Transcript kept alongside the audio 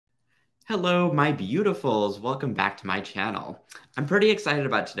Hello, my beautifuls. Welcome back to my channel. I'm pretty excited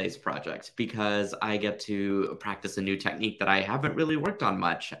about today's project because I get to practice a new technique that I haven't really worked on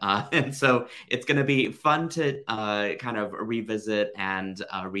much. And so it's going to be fun to kind of revisit and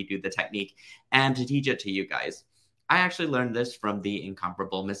redo the technique and to teach it to you guys. I actually learned this from the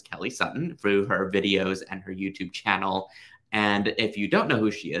incomparable Miss Kelly Sutton through her videos and her YouTube channel. And if you don't know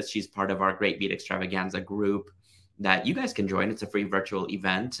who she is, she's part of our Great Bead Extravaganza group that you guys can join. It's a free virtual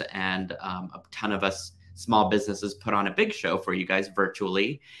event, and a ton of us small businesses put on a big show for you guys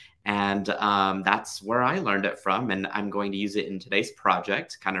virtually. And that's where I learned it from. And I'm going to use it in today's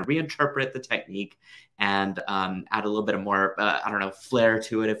project, kind of reinterpret the technique and add a little bit of more, I don't know, flair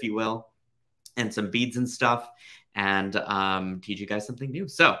to it, if you will, and some beads and stuff, and teach you guys something new.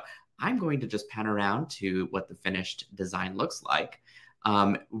 So I'm going to just pan around to what the finished design looks like.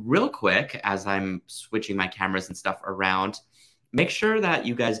 Real quick, as I'm switching my cameras and stuff around, make sure that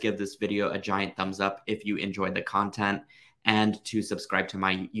you guys give this video a giant thumbs up if you enjoyed the content, and to subscribe to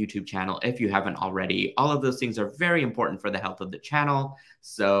my YouTube channel if you haven't already. All of those things are very important for the health of the channel.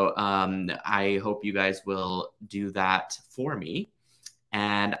 So I hope you guys will do that for me.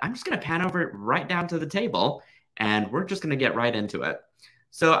 And I'm just going to pan over right down to the table, and we're just going to get right into it.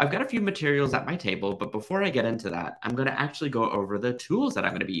 So I've got a few materials at my table, but before I get into that, I'm going to actually go over the tools that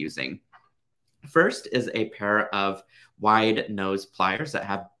I'm going to be using. First is a pair of wide nose pliers that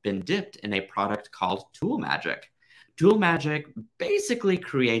have been dipped in a product called Tool Magic. Tool Magic basically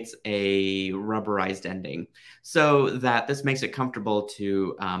creates a rubberized ending so that this makes it comfortable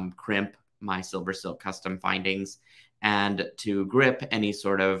to crimp my SilverSilk custom findings and to grip any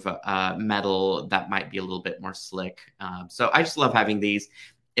sort of metal that might be a little bit more slick. So I just love having these.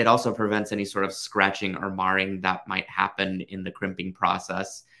 It also prevents any sort of scratching or marring that might happen in the crimping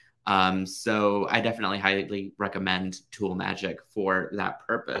process. So I definitely highly recommend Tool Magic for that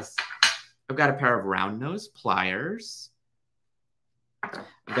purpose. I've got a pair of round nose pliers.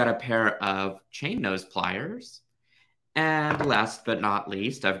 I've got a pair of chain nose pliers. And last but not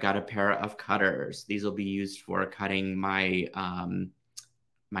least, I've got a pair of cutters. These will be used for cutting my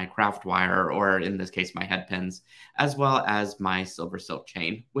my craft wire, or in this case, my head pins, as well as my SilverSilk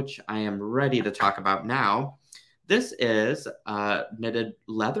chain, which I am ready to talk about now. This is knitted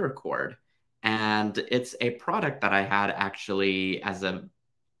leather cord, and it's a product that I had actually as a,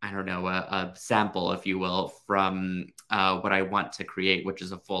 I don't know, a sample, if you will, from what I want to create, which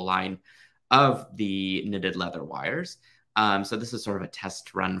is a full line of the knitted leather wires. So this is sort of a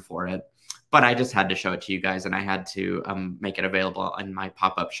test run for it, but I just had to show it to you guys, and I had to make it available in my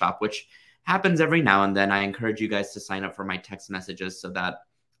pop-up shop, which happens every now and then. I encourage you guys to sign up for my text messages so that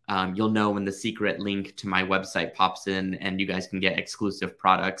you'll know when the secret link to my website pops in and you guys can get exclusive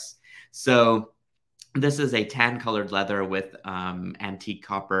products. So this is a tan colored leather with antique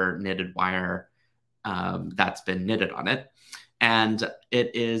copper knitted wire that's been knitted on it. And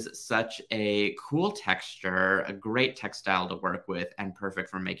it is such a cool texture, a great textile to work with, and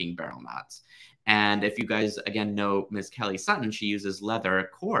perfect for making barrel knots. And if you guys, again, know Ms. Kelly Sutton, she uses leather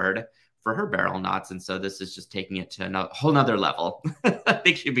cord for her barrel knots. And so this is just taking it to a whole nother level. I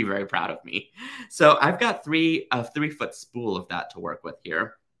think she'd be very proud of me. So I've got a 3-foot spool of that to work with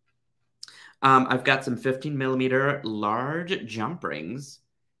here. I've got some 15mm large jump rings.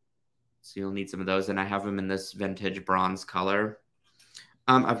 So you'll need some of those, and I have them in this vintage bronze color.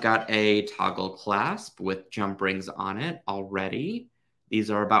 I've got a toggle clasp with jump rings on it already.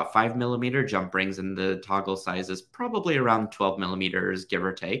 These are about 5mm jump rings, and the toggle size is probably around 12mm, give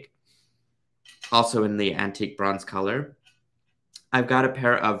or take. Also in the antique bronze color. I've got a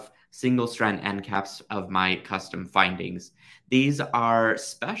pair of single-strand end caps of my custom findings. These are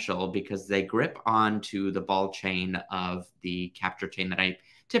special because they grip onto the ball chain of the capture chain that I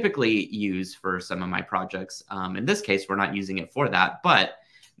typically use for some of my projects. In this case, we're not using it for that, but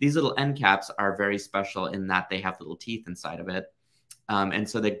these little end caps are very special in that they have little teeth inside of it. And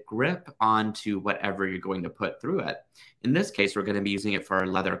so they grip onto whatever you're going to put through it. In this case, we're going to be using it for our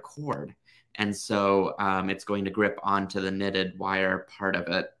leather cord. And so it's going to grip onto the knitted wire part of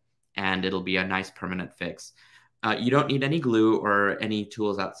it, and it'll be a nice permanent fix. You don't need any glue or any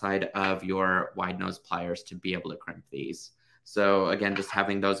tools outside of your wide nose pliers to be able to crimp these. So again, just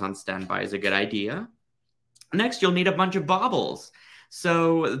having those on standby is a good idea. Next, you'll need a bunch of baubles.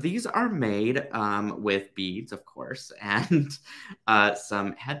 So these are made with beads, of course, and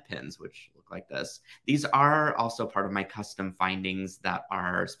some head pins, which look like this. These are also part of my custom findings that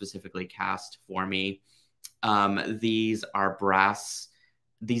are specifically cast for me. These are brass.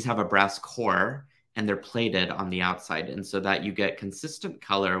 These have a brass core, and they're plated on the outside, and so that you get consistent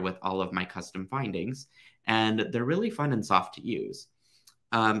color with all of my custom findings. And they're really fun and soft to use.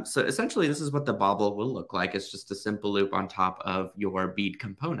 So essentially, this is what the bauble will look like. It's just a simple loop on top of your bead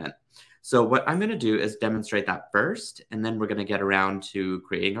component. So what I'm going to do is demonstrate that first, and then we're going to get around to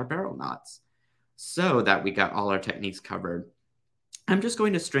creating our barrel knots so that we got all our techniques covered. I'm just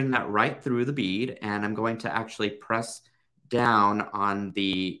going to string that right through the bead, and I'm going to actually press down on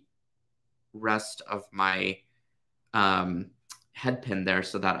the rest of my head pin there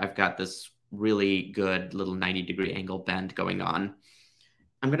so that I've got this really good little 90-degree angle bend going on.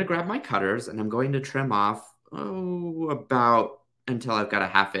 I'm going to grab my cutters and I'm going to trim off about until I've got a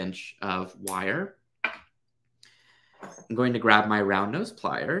 1/2 inch of wire. I'm going to grab my round nose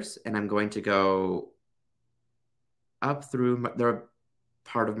pliers and I'm going to go up through the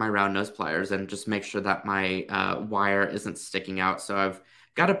part of my round nose pliers and just make sure that my wire isn't sticking out. So I've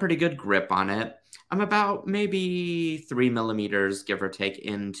got a pretty good grip on it. I'm about maybe 3 millimeters, give or take,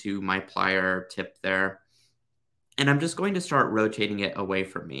 into my plier tip there. And I'm just going to start rotating it away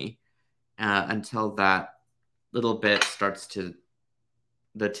from me until that little bit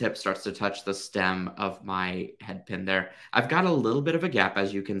the tip starts to touch the stem of my head pin there. I've got a little bit of a gap,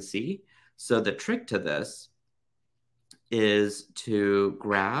 as you can see. So the trick to this is to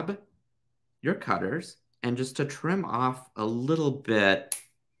grab your cutters and just to trim off a little bit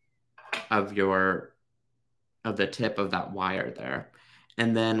of the tip of that wire there.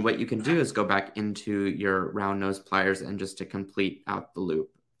 And then what you can do is go back into your round nose pliers and just to complete out the loop.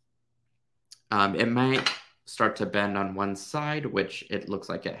 It might start to bend on one side, which it looks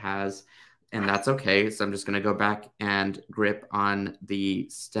like it has, and that's okay. So I'm just going to go back and grip on the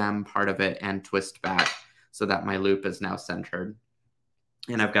stem part of it and twist back so that my loop is now centered.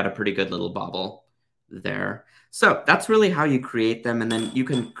 And I've got a pretty good little bobble there. So that's really how you create them. And then you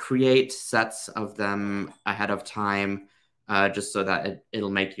can create sets of them ahead of time just so that it'll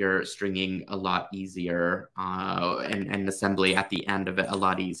make your stringing a lot easier and assembly at the end of it a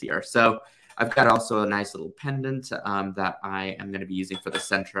lot easier. So I've got also a nice little pendant that I am going to be using for the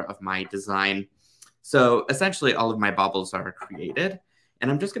center of my design. So essentially all of my baubles are created. And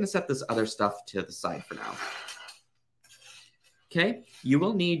I'm just going to set this other stuff to the side for now. Okay, you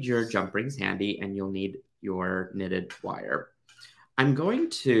will need your jump rings handy and you'll need your knitted wire. I'm going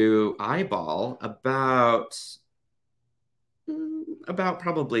to eyeball about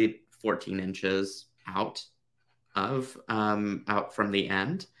probably 14 inches out from the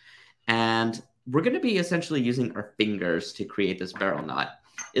end. And we're going to be essentially using our fingers to create this barrel knot.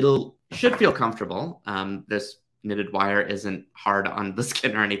 Should feel comfortable. This knitted wire isn't hard on the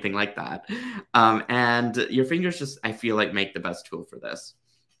skin or anything like that. And your fingers just, I feel like, make the best tool for this.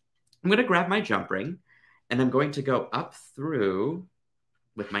 I'm going to grab my jump ring and I'm going to go up through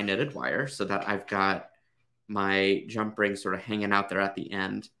with my knitted wire so that I've got my jump ring sort of hanging out there at the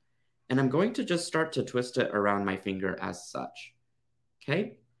end. And I'm going to just start to twist it around my finger as such.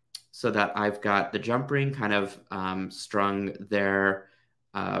 Okay, so that I've got the jump ring kind of strung there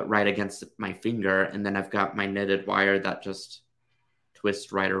right against my finger, and then I've got my knitted wire that just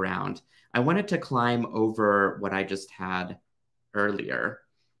twists right around. I want it to climb over what I just had earlier,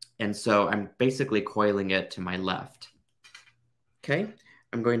 and so I'm basically coiling it to my left. Okay,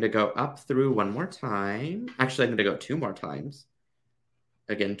 I'm going to go up through one more time. Actually, I'm going to go 2 more times.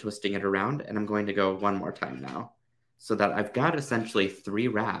 Again, twisting it around, and I'm going to go 1 more time now, so that I've got essentially 3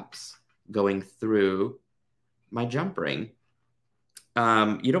 wraps going through my jump ring.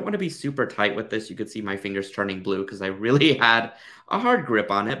 You don't want to be super tight with this. You could see my fingers turning blue because I really had a hard grip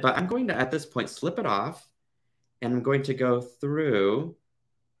on it, but I'm going to, at this point, slip it off, and I'm going to go through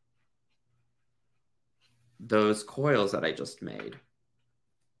those coils that I just made.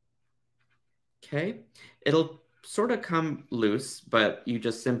 Okay, it'll sort of come loose, but you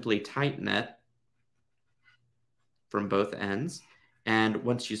just simply tighten it from both ends. And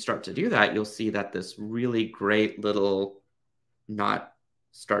once you start to do that, you'll see that this really great little knot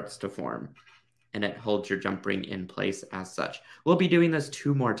starts to form and it holds your jump ring in place as such. We'll be doing this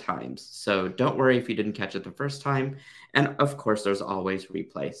 2 more times, so don't worry if you didn't catch it the first time. And of course, there's always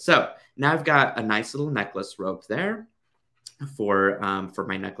replay. So now I've got a nice little necklace rope there for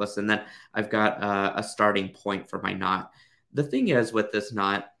my necklace, and then I've got a starting point for my knot. The thing is with this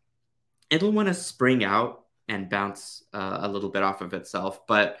knot, it'll want to spring out and bounce a little bit off of itself,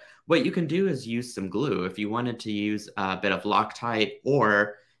 but what you can do is use some glue. If you wanted to use a bit of Loctite,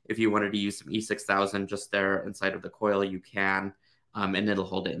 or if you wanted to use some E6000 just there inside of the coil, you can, and it'll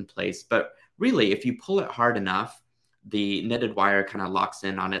hold it in place. But really, if you pull it hard enough, the knitted wire kind of locks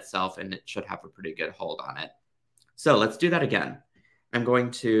in on itself and it should have a pretty good hold on it. So let's do that again. I'm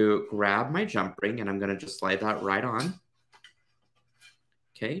going to grab my jump ring and I'm going to just slide that right on.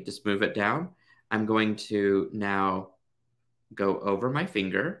 Okay, just move it down. I'm going to now go over my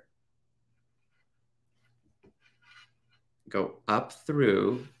finger, go up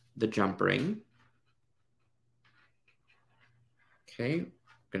through the jump ring. Okay, I'm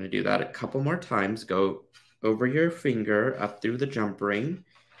going to do that a couple more times. Go over your finger, up through the jump ring.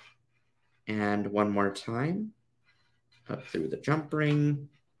 And one more time, up through the jump ring.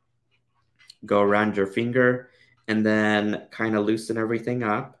 Go around your finger, and then kind of loosen everything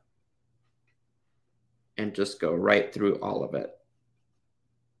up. And just go right through all of it.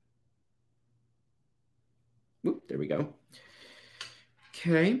 Oop, there we go.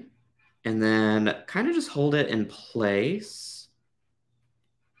 Okay, and then kind of just hold it in place.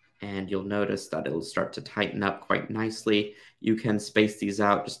 And you'll notice that it'll start to tighten up quite nicely. You can space these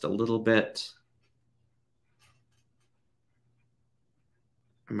out just a little bit.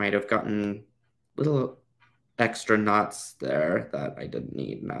 I might have gotten little extra knots there that I didn't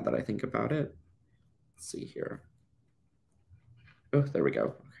need now that I think about it. Let's see here. Oh, there we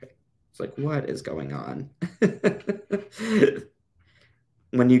go. Okay. It's like, what is going on?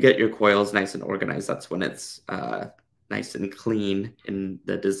 When you get your coils nice and organized, that's when it's nice and clean in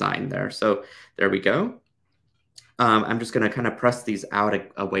the design there. So there we go. I'm just going to kind of press these out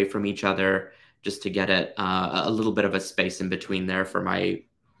away from each other just to get it a little bit of a space in between there for my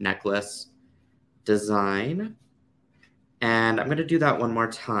necklace design. And I'm going to do that one more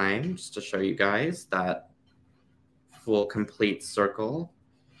time just to show you guys that full complete circle.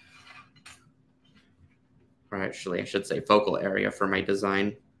 Or actually, I should say focal area for my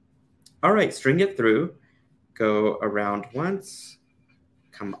design. All right, string it through. Go around once,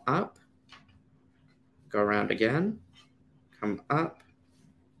 come up, go around again, come up,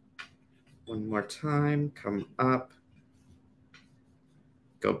 one more time, come up,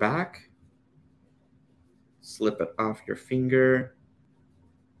 go back, slip it off your finger,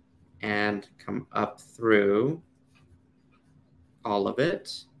 and come up through all of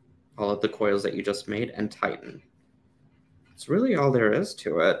it, all of the coils that you just made, and tighten. It's really all there is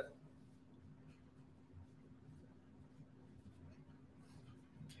to it.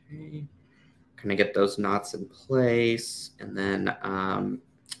 Okay, kind of get those knots in place, and then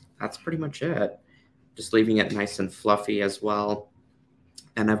that's pretty much it. Just leaving it nice and fluffy as well.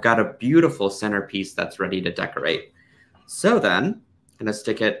 And I've got a beautiful centerpiece that's ready to decorate. So then I'm gonna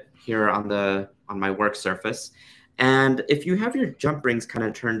stick it here on my work surface. And if you have your jump rings kind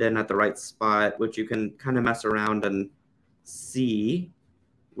of turned in at the right spot, which you can kind of mess around and see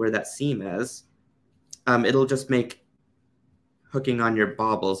where that seam is, it'll just make hooking on your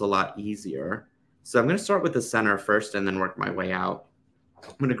baubles a lot easier. So I'm going to start with the center first and then work my way out.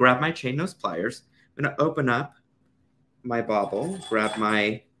 I'm going to grab my chain nose pliers. I'm going to open up my bauble, grab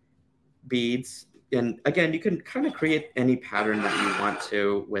my beads. And again, you can kind of create any pattern that you want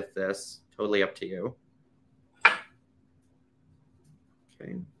to with this. Totally up to you.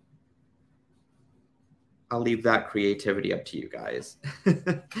 Okay. I'll leave that creativity up to you guys.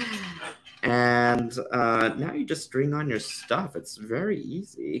 And now you just string on your stuff. It's very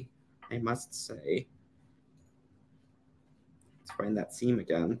easy, I must say. Let's find that seam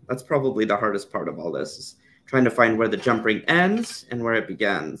again. That's probably the hardest part of all this, is trying to find where the jump ring ends and where it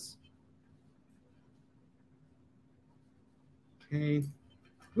begins. Okay.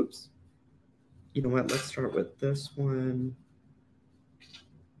 Oops. You know what? Let's start with this one.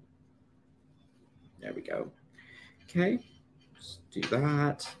 There we go. Okay. Just do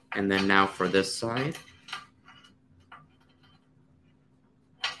that. And then now for this side.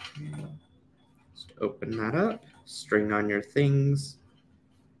 Okay. Just open that up, string on your things,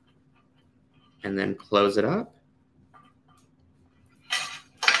 and then close it up.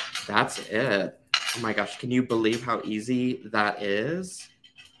 That's it. Oh my gosh, can you believe how easy that is?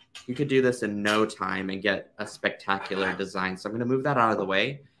 You could do this in no time and get a spectacular design. So I'm going to move that out of the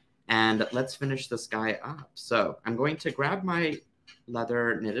way, and let's finish this guy up. So I'm going to grab my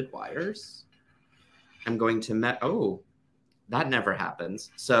leather knitted wires. I'm going to oh, that never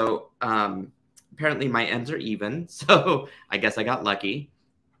happens. So apparently my ends are even, so I guess I got lucky.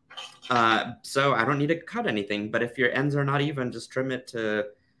 So I don't need to cut anything, but if your ends are not even, just trim it to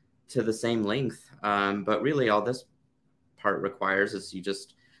the same length. But really all this part requires is you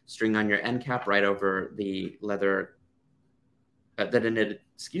just string on your end cap right over the leather, knitted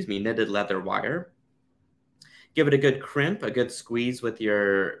leather wire. Give it a good crimp, a good squeeze with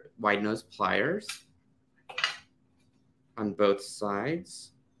your wide nose pliers on both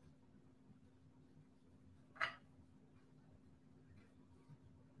sides.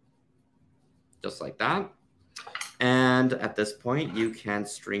 Just like that. And at this point, you can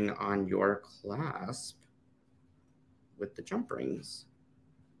string on your clasp with the jump rings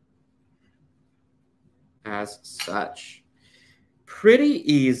as such.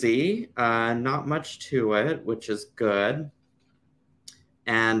 Pretty easy, not much to it, which is good.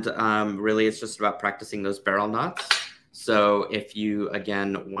 And really, it's just about practicing those barrel knots. So if you,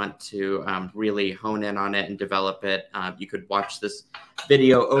 again, want to really hone in on it and develop it, you could watch this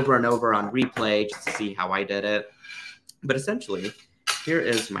video over and over on replay just to see how I did it. But essentially, here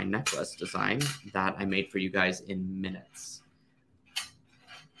is my necklace design that I made for you guys in minutes.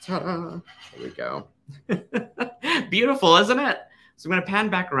 Ta-da! There we go. Beautiful, isn't it? So I'm going to pan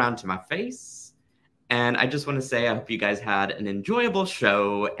back around to my face. And I just want to say I hope you guys had an enjoyable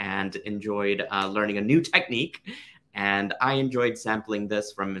show and enjoyed learning a new technique. And I enjoyed sampling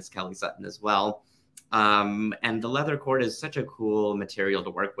this from Miss Kelly Sutton as well. And the leather cord is such a cool material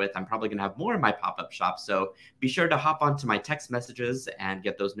to work with. I'm probably going to have more in my pop-up shop. So be sure to hop onto my text messages and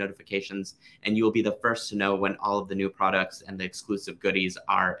get those notifications. And you will be the first to know when all of the new products and the exclusive goodies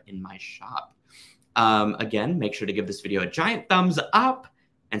are in my shop. Again, make sure to give this video a giant thumbs up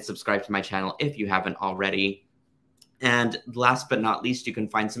and subscribe to my channel if you haven't already. And last but not least, you can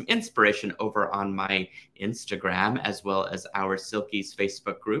find some inspiration over on my Instagram, as well as our Silkies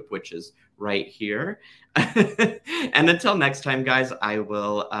Facebook group, which is right here. And until next time, guys, I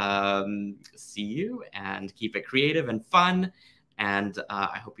will see you and keep it creative and fun. And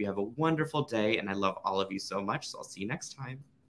I hope you have a wonderful day. And I love all of you so much. So I'll see you next time.